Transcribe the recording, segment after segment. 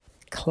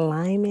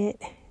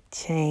climate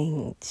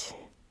change.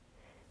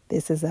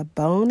 This is a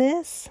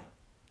bonus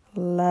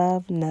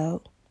love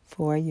note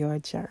for your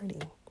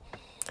journey.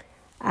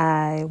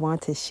 I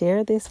want to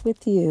share this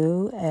with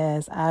you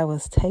as I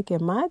was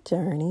taking my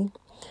journey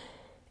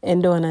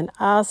and doing an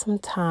awesome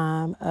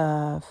time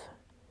of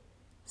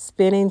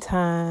spending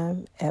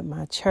time at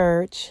my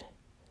church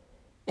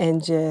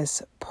and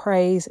just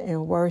praise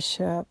and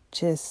worship,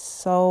 just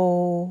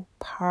so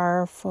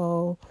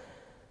powerful,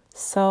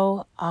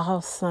 so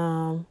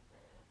awesome.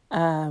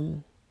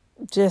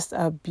 Just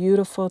a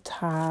beautiful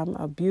time,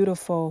 a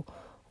beautiful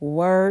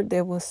word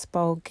that was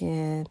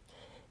spoken.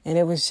 And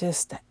it was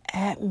just the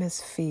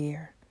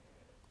atmosphere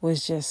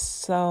was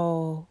just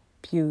so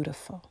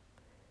beautiful.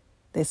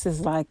 This is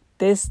like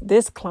this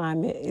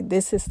climate,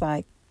 this is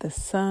like the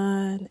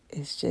sun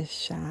is just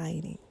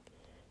shining,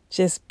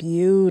 just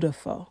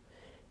beautiful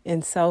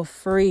and so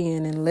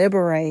freeing and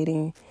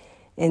liberating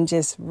and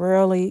just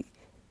really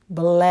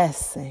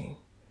blessing,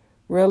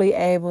 really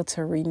able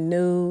to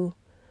renew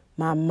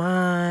my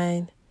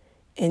mind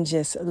and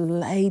just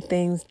lay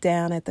things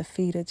down at the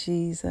feet of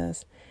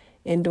Jesus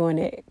and doing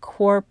it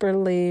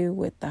corporately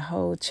with the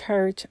whole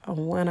church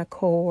on one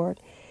accord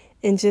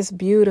and just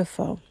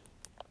beautiful.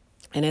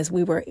 And as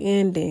we were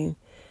ending,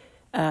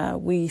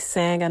 we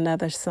sang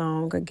another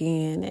song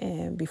again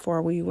and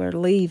before we were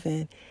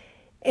leaving.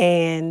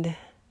 And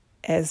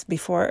as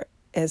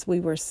we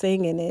were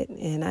singing it,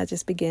 and I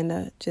just began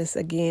to just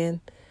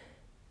again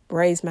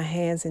raise my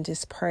hands and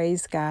just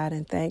praise God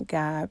and thank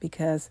God,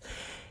 because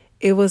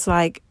it was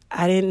like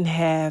I didn't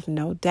have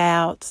no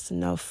doubts,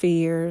 no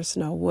fears,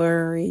 no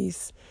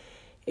worries.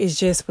 It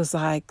just was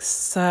like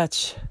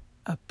such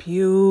a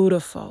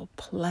beautiful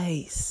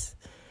place.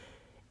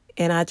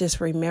 And I just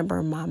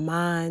remember my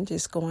mind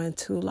just going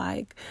to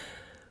like,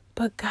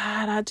 but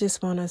God, I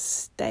just want to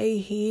stay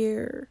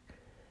here.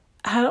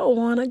 I don't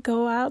want to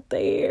go out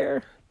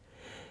there.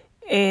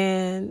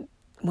 And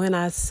when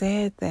I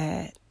said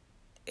that,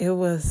 it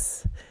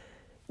was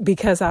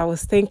because I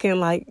was thinking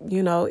like,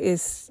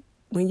 it's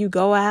when you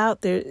go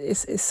out there,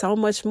 it's so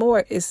much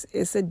more.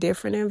 It's a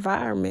different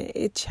environment.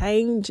 It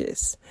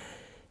changes.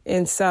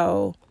 And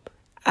so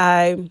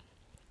I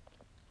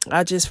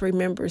just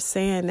remember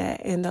saying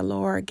that, and the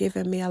Lord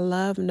giving me a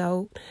love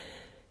note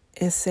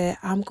and said,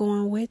 I'm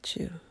going with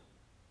you.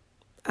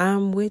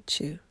 I'm with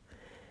you.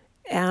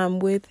 I'm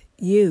with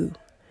you.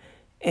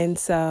 And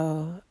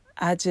so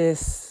I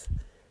just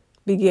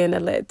began to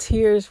let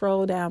tears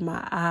roll down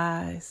my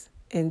eyes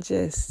and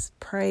just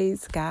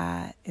praise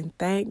God and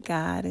thank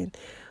God. And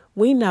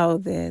we know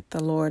that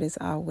the Lord is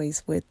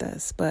always with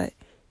us, but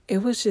it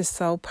was just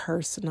so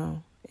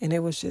personal and it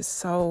was just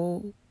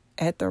so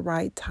at the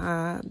right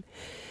time.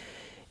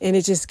 And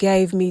it just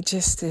gave me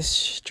just this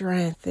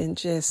strength and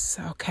just,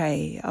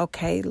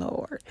 okay,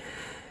 Lord,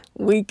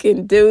 we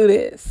can do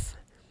this.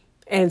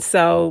 And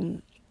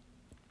so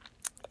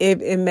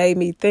it made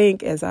me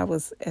think as I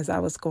was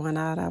going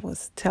out, I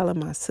was telling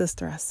my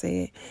sister, I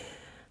said,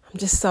 I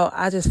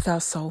just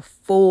felt so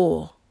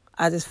full.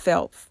 I just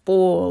felt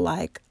full,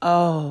 like,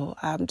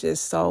 I'm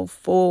just so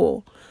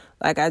full.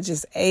 Like I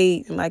just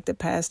ate. And like the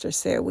pastor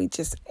said, we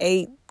just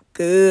ate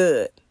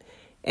good.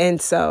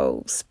 And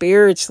so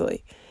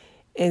spiritually.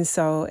 And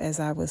so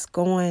as I was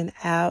going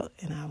out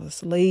and I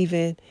was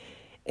leaving,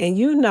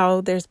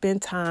 and there's been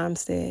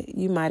times that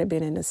you might have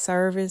been in a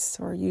service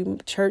or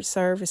church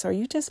service, or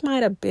you just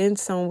might have been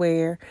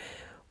somewhere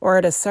or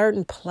at a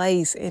certain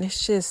place. And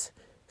it's just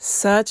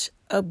such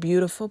a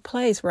beautiful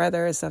place,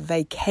 whether it's a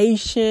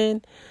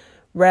vacation,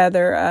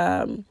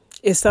 whether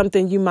it's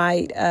something you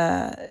might be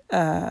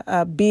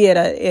at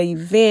an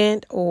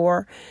event,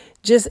 or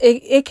just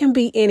it can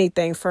be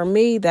anything. For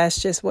me,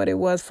 that's just what it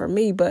was for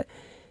me. But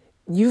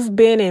you've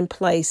been in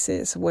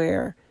places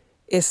where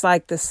it's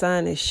like the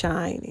sun is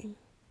shining.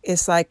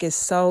 It's like it's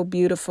so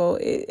beautiful.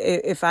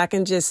 If I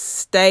can just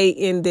stay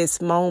in this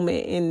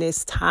moment, in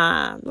this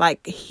time,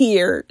 like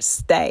here,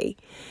 stay.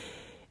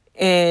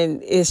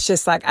 And it's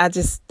just like, I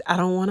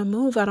don't want to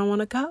move. I don't want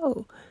to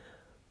go.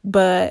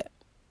 But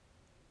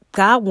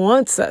God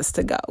wants us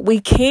to go. We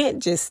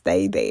can't just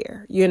stay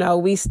there.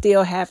 We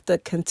still have to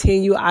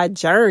continue our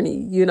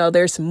journey.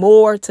 There's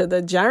more to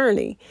the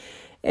journey.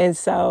 And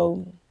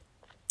so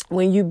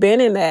when you've been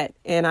in that,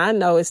 and I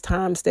know it's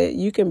times that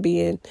you can be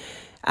in,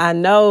 I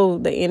know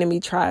the enemy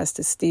tries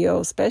to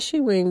steal,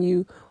 especially when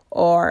you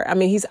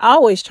he's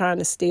always trying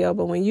to steal.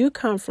 But when you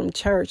come from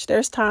church,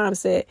 there's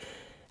times that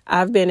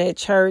I've been at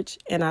church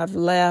and I've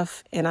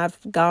left and I've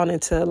gone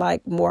into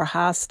like more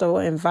hostile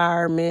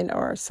environment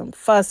or some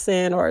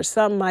fussing or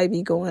something might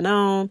be going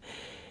on.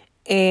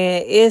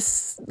 And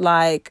it's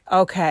like,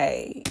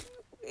 okay,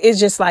 it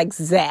just like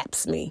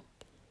zaps me.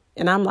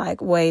 And I'm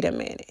like, wait a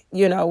minute,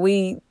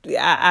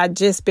 I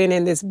just been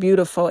in this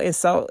beautiful. And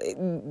so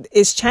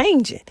it's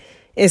changing.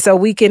 And so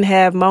we can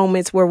have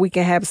moments where we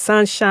can have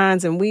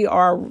sunshines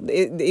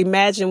and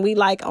imagine we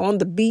like on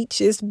the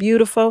beach. It's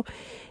beautiful.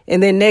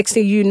 And then next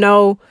thing you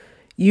know,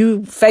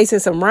 you facing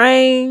some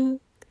rain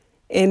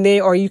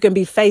or you can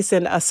be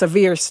facing a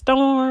severe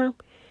storm.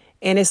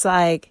 And it's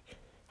like,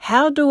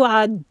 how do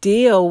I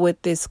deal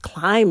with this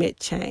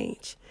climate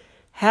change?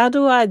 How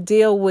do I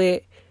deal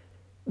with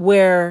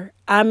where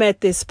I'm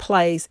at this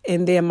place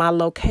and then my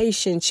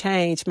location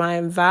change, my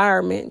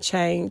environment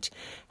change?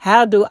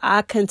 How do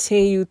I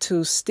continue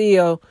to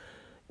still,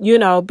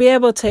 be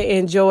able to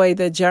enjoy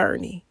the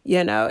journey,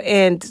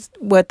 and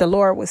what the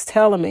Lord was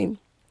telling me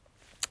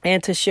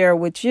and to share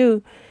with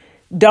you,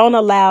 don't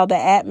allow the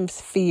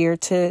atmosphere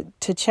to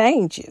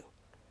change you.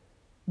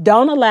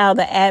 Don't allow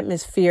the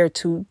atmosphere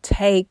to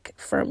take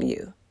from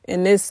you.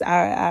 And this,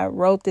 I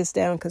wrote this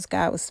down because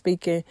God was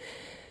speaking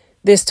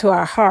this to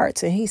our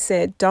hearts. And he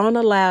said, don't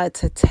allow it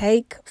to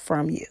take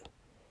from you.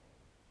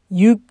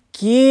 You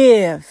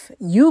give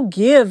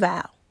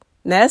out.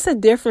 Now, that's a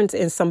difference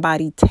in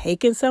somebody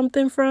taking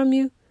something from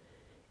you,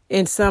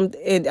 in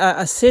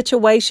a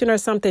situation or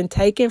something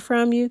taken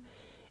from you,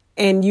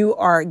 and you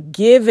are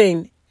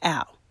giving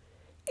out.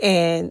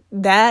 And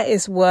that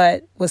is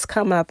what was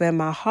coming up in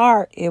my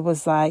heart. It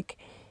was like,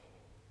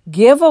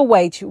 give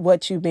away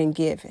what you've been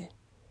given.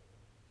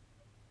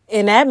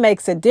 And that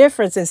makes a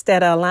difference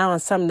instead of allowing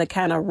something to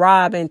kind of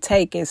rob and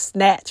take and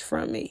snatch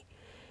from me.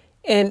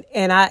 And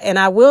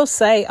I will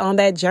say on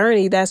that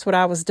journey, that's what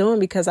I was doing,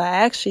 because I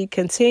actually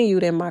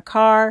continued in my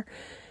car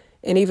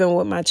and even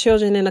with my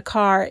children in the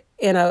car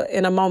in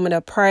a moment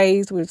of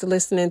praise. We was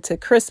listening to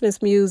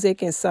Christmas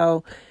music. And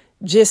so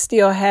just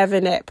still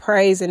having that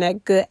praise and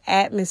that good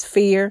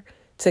atmosphere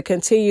to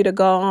continue to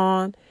go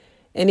on.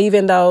 And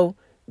even though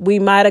we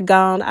might have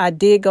I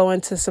did go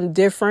into some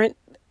different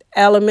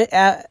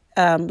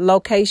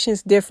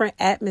locations, different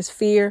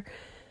atmosphere,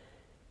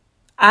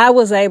 I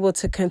was able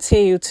to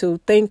continue to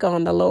think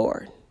on the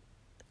Lord.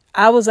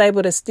 I was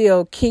able to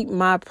still keep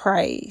my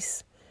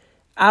praise.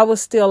 I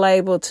was still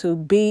able to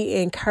be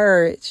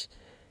encouraged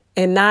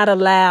and not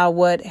allow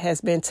what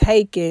has been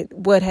taken,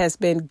 what has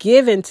been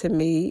given to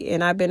me,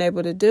 and I've been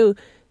able to do,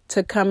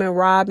 to come and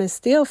rob and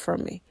steal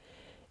from me.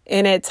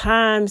 And at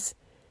times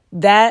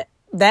that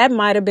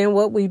might have been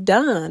what we've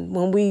done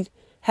when we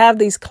have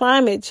these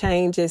climate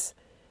changes.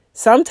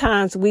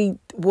 Sometimes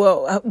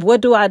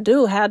what do I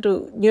do? How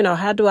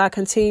do I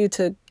continue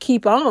to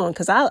keep on?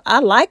 Because I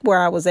like where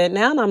I was at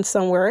now and I'm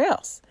somewhere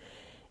else.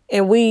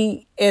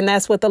 And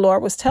that's what the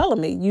Lord was telling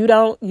me. You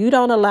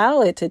don't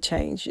allow it to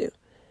change you.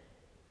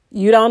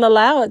 You don't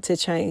allow it to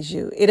change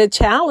you. It'll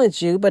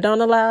challenge you, but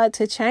don't allow it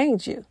to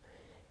change you.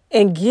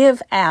 And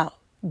give out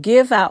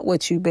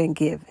what you've been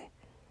given.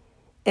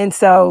 And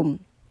so,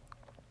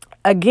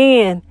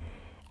 again,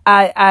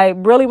 I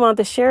really want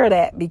to share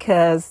that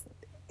because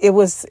it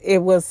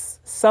was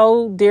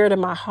so dear to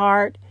my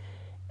heart,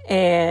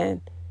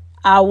 and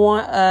God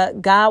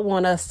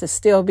want us to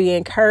still be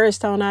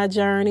encouraged on our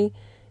journey.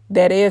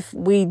 That if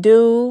we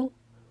do,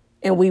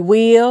 and we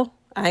will,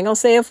 I ain't gonna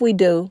say if we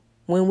do,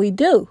 when we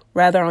do,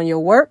 rather on your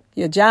work,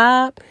 your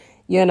job,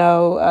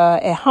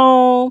 at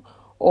home,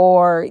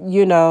 or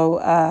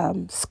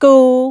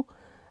school,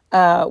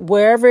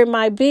 wherever it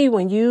might be,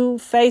 when you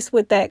face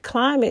with that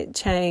climate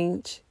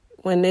change,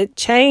 when it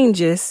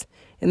changes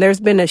and there's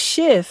been a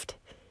shift,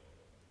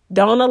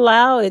 don't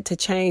allow it to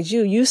change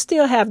you. You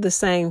still have the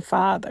same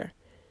Father.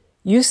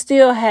 You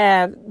still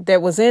have,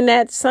 that was in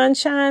that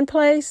sunshine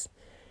place,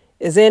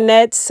 is in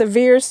that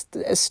severe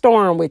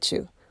storm with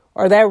you,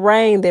 or that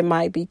rain that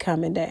might be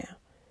coming down.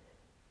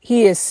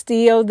 He is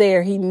still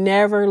there. He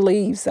never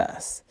leaves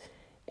us.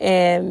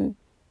 And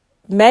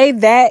may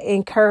that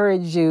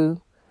encourage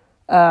you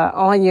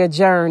on your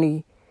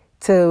journey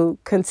to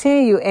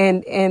continue.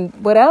 And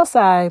what else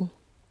I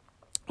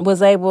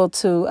was able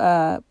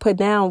to put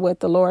down, what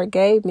the Lord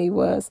gave me,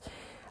 was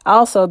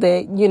also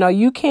that,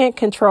 you can't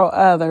control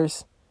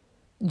others,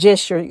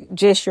 just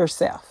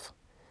yourself.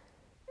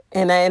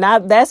 And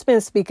that's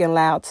been speaking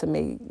loud to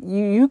me.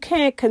 You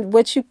can't,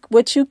 what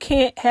you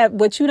can't have,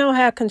 what you don't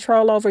have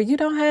control over, you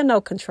don't have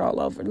no control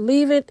over.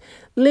 Leave it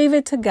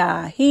to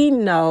God. He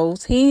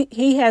knows.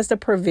 He has the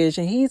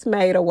provision. He's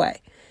made a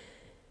way.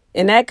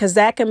 And because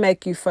that can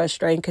make you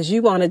frustrated, because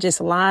you want to just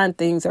line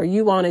things, or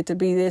you want it to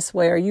be this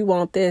way, or you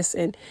want this.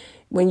 And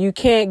when you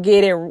can't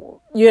get it,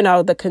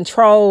 the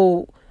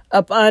control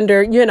up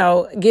under,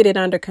 get it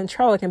under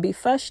control, it can be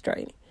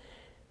frustrating.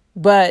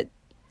 But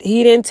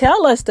He didn't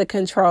tell us to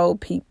control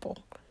people.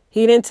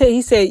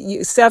 He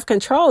said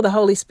self-control. The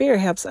Holy Spirit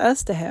helps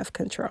us to have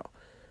control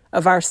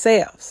of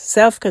ourselves,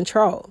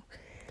 self-control.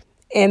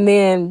 And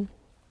then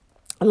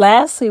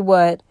lastly,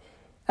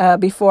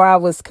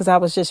 because I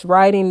was just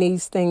writing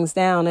these things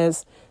down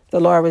as the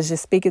Lord was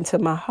just speaking to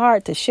my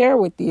heart to share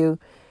with you,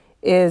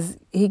 is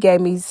He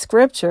gave me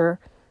scripture,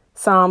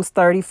 Psalms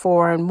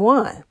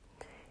 34:1.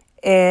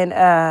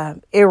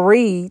 And it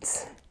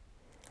reads,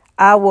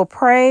 I will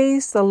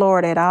praise the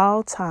Lord at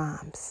all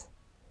times.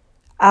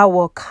 I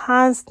will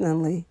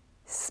constantly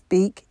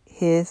speak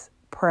His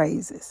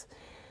praises.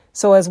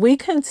 So as we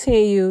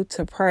continue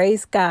to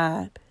praise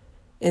God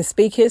and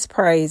speak His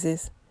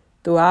praises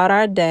throughout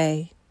our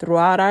day,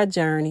 throughout our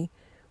journey,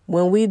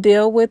 when we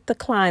deal with the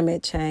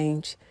climate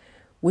change,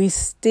 we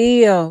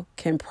still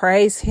can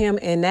praise him,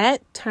 and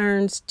that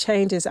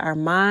changes our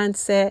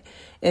mindset,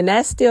 and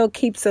that still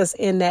keeps us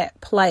in that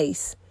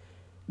place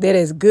that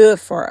is good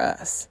for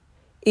us,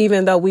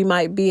 even though we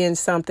might be in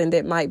something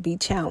that might be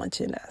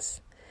challenging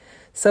us.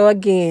 So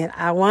again,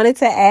 I wanted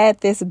to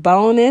add this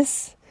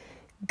bonus.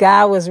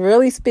 God was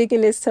really speaking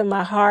this to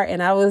my heart,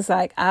 and I was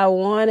like, I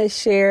want to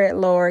share it,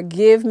 Lord.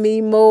 Give me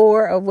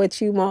more of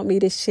what you want me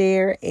to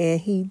share. And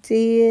he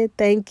did.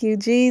 Thank you,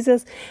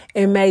 Jesus.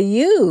 And may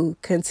you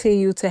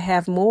continue to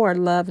have more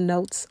love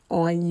notes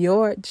on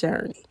your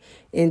journey.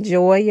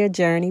 Enjoy your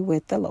journey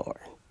with the Lord.